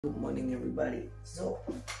Good morning, everybody. So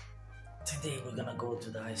today we're gonna go to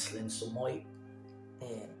the Iceland Samui,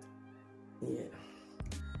 and yeah,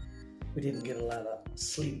 we didn't get a lot of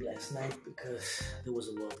sleep last night because there was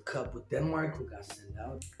a World Cup with Denmark who got sent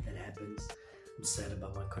out. That happens. I'm sad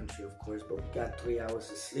about my country, of course, but we got 3 hours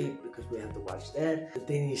of sleep because we have to watch that. The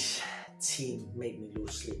Danish team made me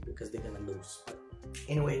lose sleep because they're gonna lose. But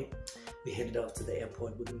anyway, we headed off to the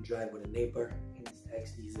airport. We're gonna drive with a neighbor in his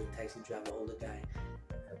taxi. He's a taxi driver, older guy.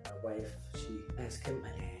 My wife, she asked him,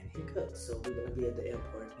 and he could. So we're gonna be at the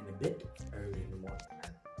airport in a bit, early in the morning.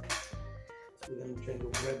 So we're gonna drink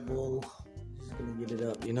a Red Bull. Just gonna get it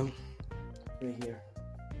up, you know, right here.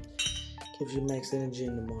 Gives you max energy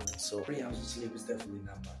in the morning. So 3 hours of sleep is definitely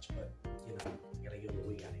not much, but you know, we gotta get what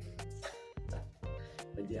we got here.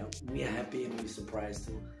 But yeah, we are happy and we're surprised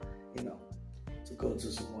to, you know, to go to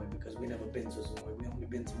Samui because we never been to Samui. We only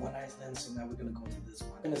been to one Iceland, so now we're gonna go to this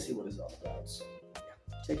one. We're gonna see what it's all about. So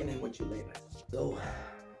checking in with you later. So,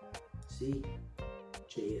 see,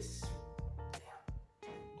 cheers.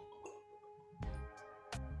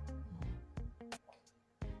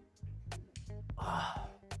 Ah,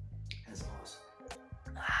 that's awesome.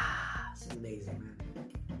 Ah, it's amazing, man.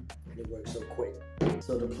 And it works so quick.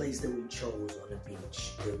 So the place that we chose on the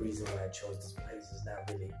beach, the reason why I chose this place is not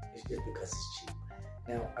really, it's just because it's cheap.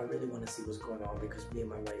 Now, I really want to see what's going on because me and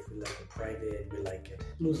my wife, we like it private, we like it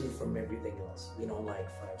exclusive from everything else. We don't like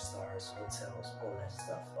 5 stars, hotels, all that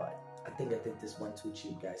stuff, but I think this one too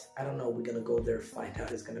cheap, guys. I don't know, we're going to go there, find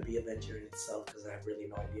out. It's going to be a venture in itself because I have really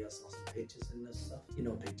no idea. I saw some pictures and this stuff. You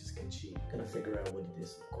know, pictures can cheat. Gonna figure out what it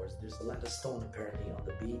is, of course. There's a lot of stone apparently on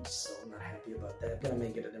the beach, so I'm not happy about that. Gonna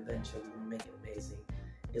make it an adventure, we're gonna make it amazing.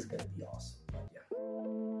 It's gonna be awesome, but yeah.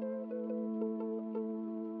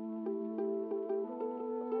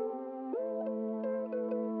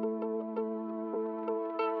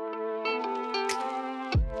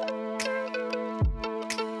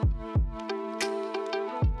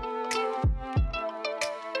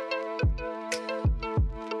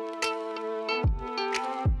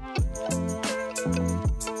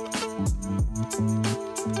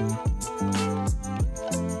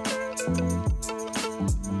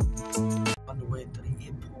 On the way to the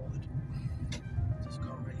airport, just go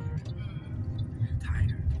right here.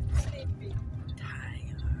 Tired.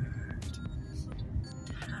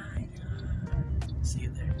 See you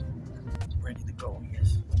there. Ready to go,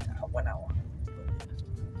 yes. 1 hour.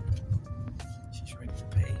 She's ready to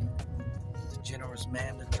pay. The generous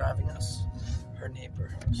man that's driving us, her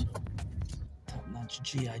neighbor. So, top-notch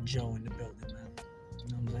G.I. Joe in the building, man.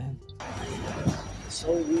 You know what I'm saying?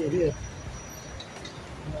 So we're here.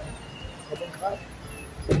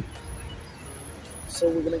 So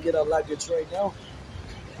we're gonna get our luggage right now.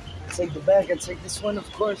 Take the bag and take this one, of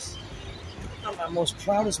course. Not my most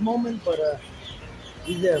proudest moment, but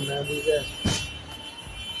we there, man. We there.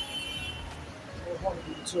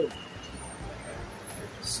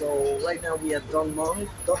 So right now we are Dongmong,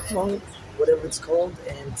 whatever it's called,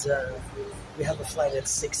 and we have a flight at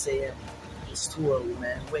 6 a.m. It's too early,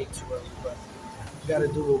 man. Way too early, but we gotta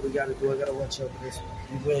do what we gotta do. I gotta watch out for this.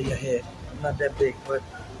 You wear your hair. I'm not that big, but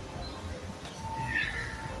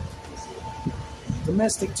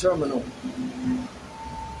domestic terminal.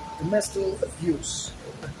 Domestic abuse.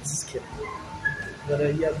 Just kidding.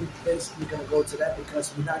 But yeah, we're basically gonna go to that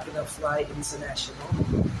because we're not gonna fly international.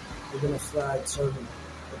 We're gonna fly terminal.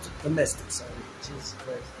 Domestic, sorry. Jesus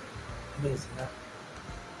Christ. Amazing, huh?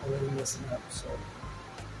 Already messing up, so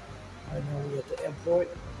right now we're at the airport.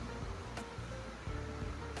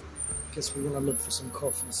 Guess we're gonna look for some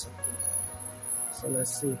coffee or something. So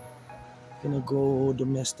let's see. Gonna go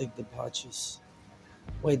domestic departures.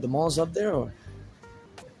 Wait, the mall's up there or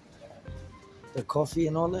the coffee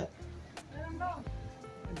and all that? I don't know.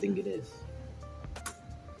 I think it is.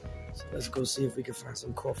 So let's go see if we can find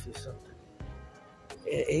some coffee or something.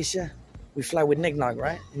 Asia, we fly with Knock Knock,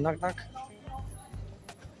 right? Knock Knock?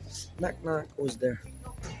 Knock Knock was there.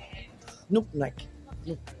 Nook Knock.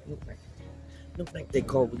 Nook Knock. Nook Knock they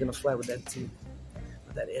call. We're gonna fly with that team.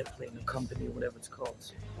 With that airplane, the company, whatever it's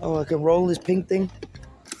called. Oh, I can roll this pink thing?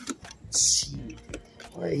 See.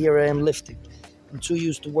 Alright, here I am lifting. I'm too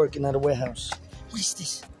used to working at a warehouse. What is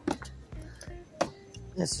this?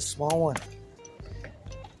 That's a small one.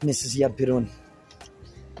 Mrs. Yapirun.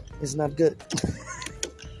 It's not good.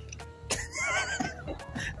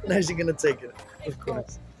 Now she's gonna take it. Of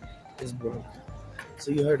course. It's broke.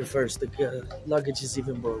 So you heard it first. The luggage is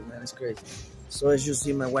even broke, man. It's crazy. So as you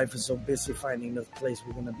see, my wife is so busy finding the place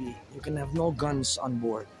we're gonna be. You can have no guns on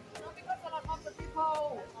board.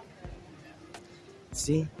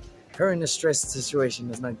 See? Her in a stressed situation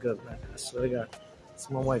is not good, man. I swear to God. It's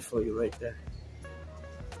my wife for you right there.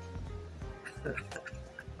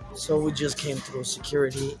 So we just came through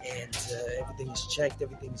security and everything's checked,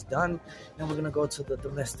 everything's done. Now we're gonna go to the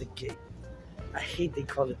domestic gate. I hate they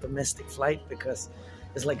call it domestic flight because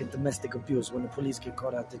it's like a domestic abuse when the police get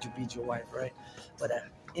caught out that you beat your wife, right? But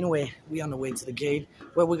anyway, we on the way to the gate.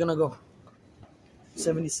 Where we gonna go?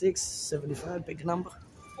 76, 75, big number?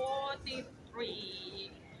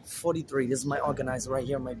 43. 43. This is my organizer right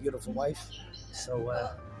here, my beautiful wife. So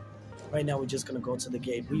right now we're just gonna go to the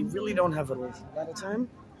gate. We really don't have a lot of time.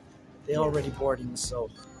 They're already boarding, so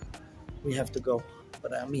we have to go.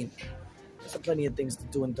 But I mean, there's plenty of things to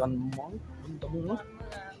do in Dunmong.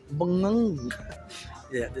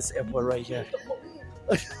 Yeah, this airport right here.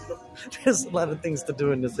 There's a lot of things to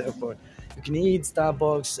do in this airport. You can eat,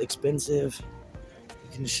 Starbucks, expensive. You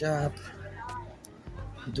can shop.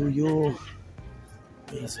 Do you?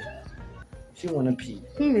 Easy. She wanna pee.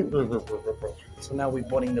 So now we're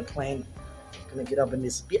boarding the plane. Gonna get up in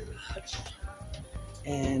this bitch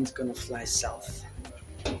and gonna fly south.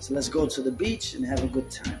 So let's go to the beach and have a good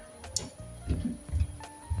time.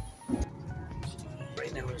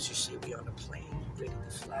 Right now, as you see, we're on the plane, ready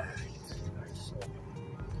to fly. So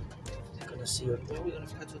we're gonna see where we're gonna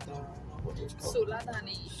fly to. What it's called?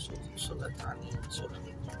 Sulatani.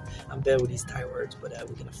 I'm bad with these Thai words, but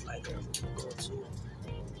we're gonna fly there. We're gonna go to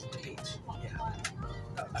the beach.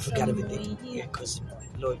 Yeah, I forgot everything. Yeah, cause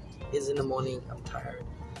look, it's in the morning. I'm tired.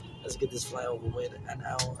 Let's get this fly over with. An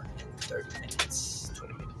hour and 30 minutes,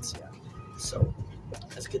 20 minutes. Yeah. So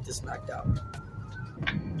let's get this knocked out.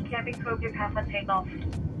 Cabin crew prepare for takeoff.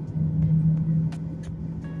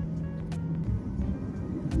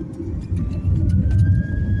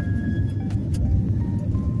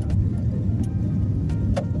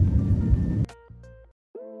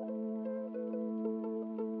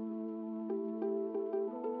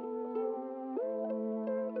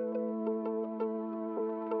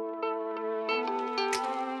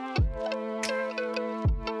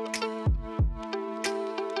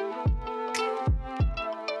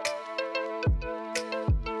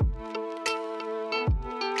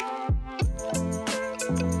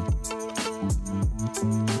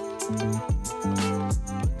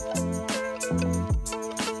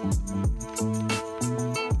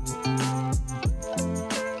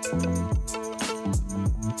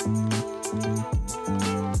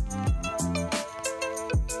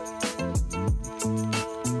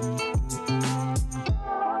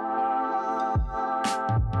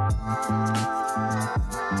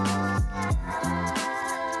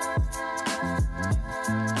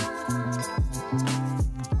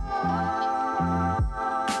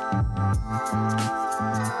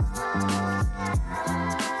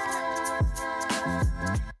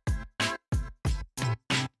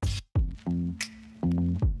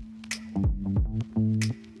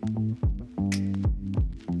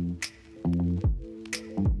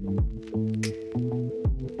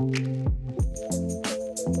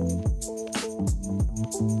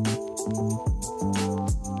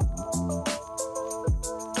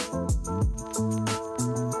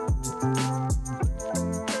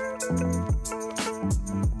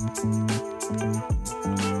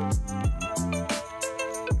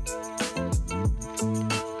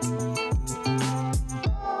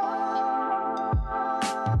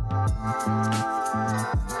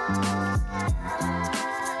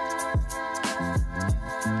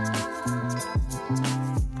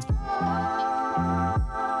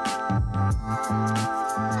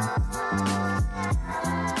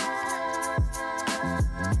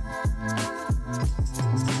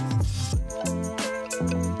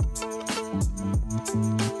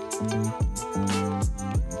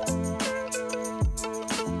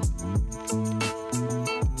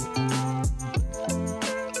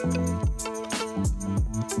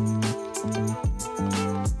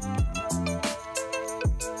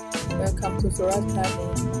 Welcome to Surat Thani.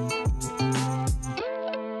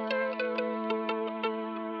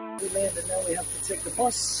 We landed, now we have to take the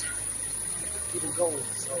bus to keep it going.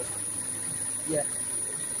 So yeah,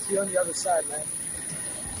 see you on the other side, man.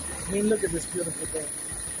 I mean, look at this beautiful thing.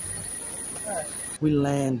 Right. We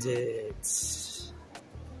landed.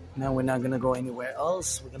 Now we're not gonna go anywhere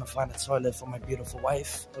else. We're gonna find a toilet for my beautiful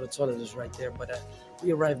wife. Well, the toilet is right there, but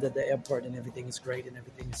we arrived at the airport and everything is great and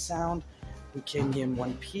everything is sound. We came here in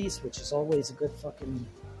one piece, which is always a good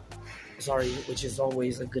which is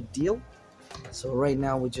always a good deal. So right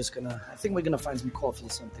now we're just gonna, I think we're gonna find some coffee or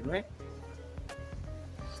something, right?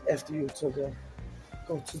 After you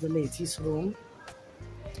go to the ladies' room.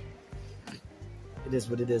 It is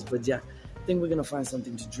what it is, but yeah, I think we're gonna find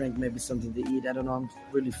something to drink, maybe something to eat. I don't know, I'm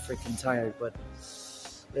really freaking tired, but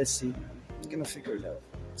let's see. I'm gonna figure it out.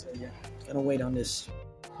 So yeah, gonna wait on this.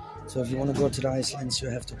 So if you want to go to the Icelands, you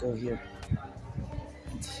have to go here.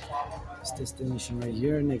 This destination right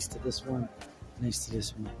here, next to this one, next to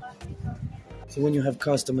this one. So when you have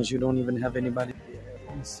customers, you don't even have anybody.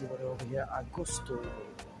 Let me see what over here. Agosto.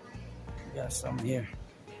 We got some here.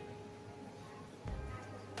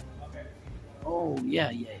 Oh yeah.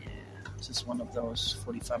 Just one of those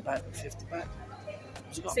 45 baht or 50 baht.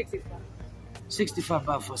 65. 65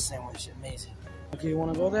 baht for a sandwich. Amazing. Okay, you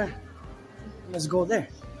want to go there? Let's go there.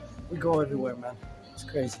 We go everywhere, man. It's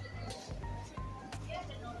crazy.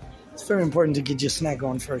 It's very important to get your snack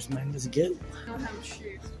on first, man. Let's get it. I don't have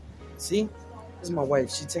shoes. See? This is my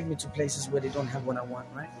wife. She take me to places where they don't have what I want,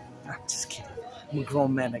 right? I'm just kidding. I'm a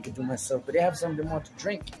grown man. I can do myself. But they have something they want to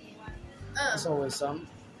drink. There's always something.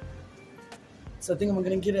 So I think I'm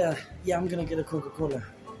going to get I'm going to get a Coca-Cola.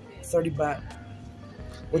 30 baht.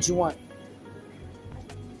 What you want?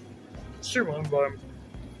 Sure,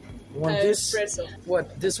 You want this? Espresso.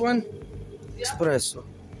 What? This one? Espresso.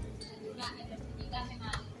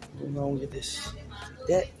 No, we get this.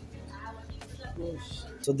 That.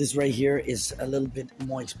 So this right here is a little bit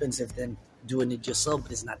more expensive than doing it yourself,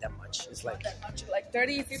 but it's not that much. It's like That much, like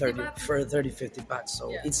 30, 50 30 baht? for 30, 50 baht.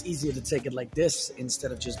 So Yeah. it's easier to take it like this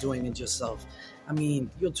instead of just doing it yourself. I mean,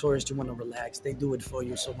 you're a tourist, you want to relax. They do it for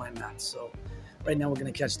you, so why not? So right now we're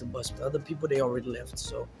going to catch the bus. The other people, they already left,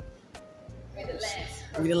 so.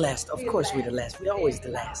 We're the last. Of course we're the last. We're always the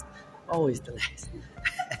last. Always the last.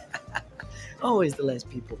 Always the last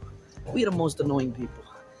people. We're the most annoying people.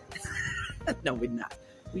 No, we're not.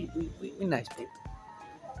 We're nice people.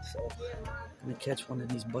 So I'm gonna catch one of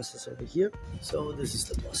these buses over here. So this is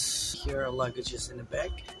the bus. Here our luggage is in the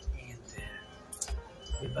back, and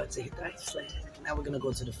we're about to hit the Iceland. Now we're gonna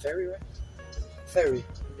go to the ferry, right? Ferry.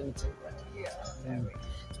 We're gonna take right. Yeah. Ferry.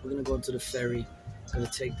 So we're gonna go to the ferry. Gonna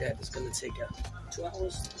take that. It's gonna take 2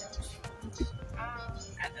 hours.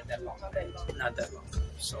 Not that long. Not that long.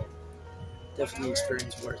 So definitely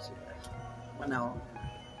experience worth it. 1 hour.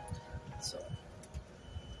 So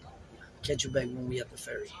catch you back when we at the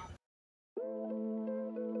ferry.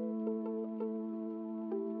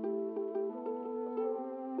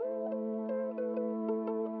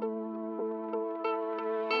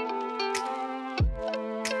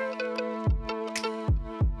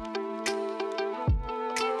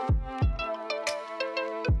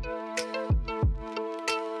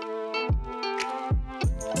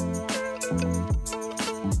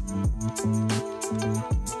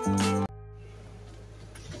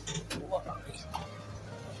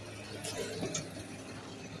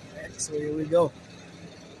 So here we go.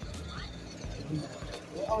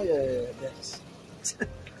 Oh yeah, bags.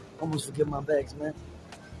 Almost forget my bags, man.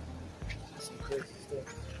 Some crazy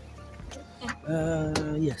stuff.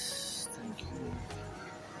 Yes, thank you.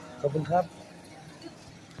 Cup and cup.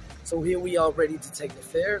 So here we are ready to take the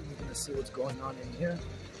fare. We're gonna see what's going on in here.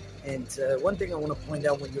 And one thing I want to point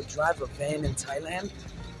out, when you drive a van in Thailand,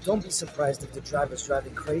 don't be surprised if the driver's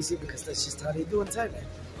driving crazy, because that's just how they do in Thailand.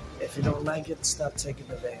 If you don't like it, stop taking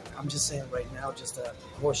the van. I'm just saying right now, just a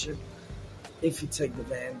caution. If you take the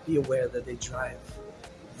van, be aware that they drive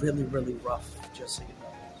really, really rough, just so you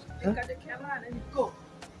know. Look at the camera and then go.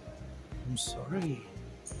 I'm sorry.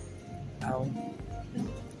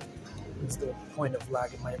 It's the point of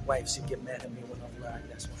vlogging. My wife, she get mad at me when I vlog,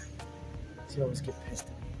 that's why. She always get pissed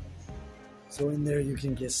at me. So in there you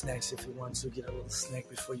can get snacks if you want to get a little snack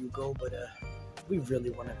before you go, but we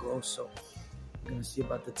really want to go, so I'm gonna see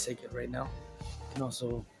about the ticket right now. You can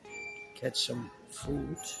also catch some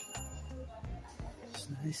food. It's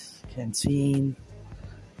nice. Canteen,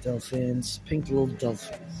 dolphins, pink little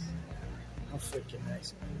dolphins. How freaking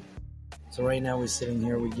nice. So right now we're sitting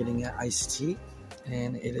here, we're getting an iced tea,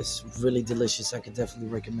 and it is really delicious. I could definitely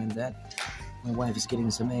recommend that. My wife is getting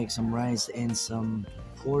some eggs, some rice, and some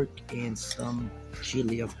pork, and some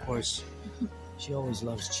chili, of course. She always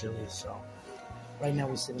loves chili, so. Right now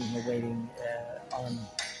we're sitting here waiting on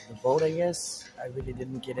the boat, I guess. I really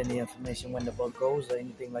didn't get any information when the boat goes or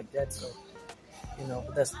anything like that, so, you know,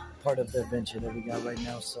 but that's part of the adventure that we got right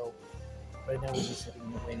now. So right now we're just sitting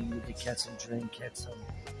here waiting. You can catch some drink, catch some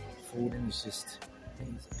food, and it's just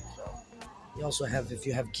amazing. So you also have, if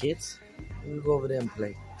you have kids, you can go over there and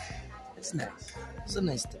play. It's nice. It's a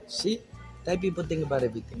nice touch. See? Thai people think about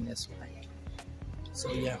everything, that's why.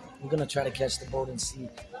 So yeah, we're gonna try to catch the boat and see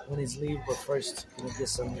when it's leave, but first we're gonna get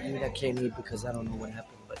some to eat. I can't eat because I don't know what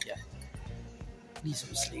happened, but yeah. Need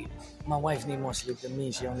some sleep. My wife need more sleep than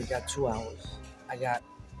me. She only got 2 hours. I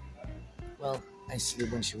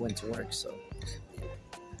sleep when she went to work, so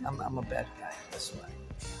I'm a bad guy, that's why.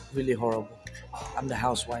 Really horrible. I'm the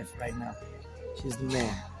housewife right now. She's the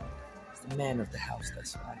man. She's the man of the house,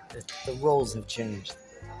 that's why. The roles have changed.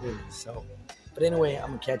 really. So, but anyway, I'm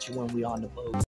gonna catch you when we on the boat.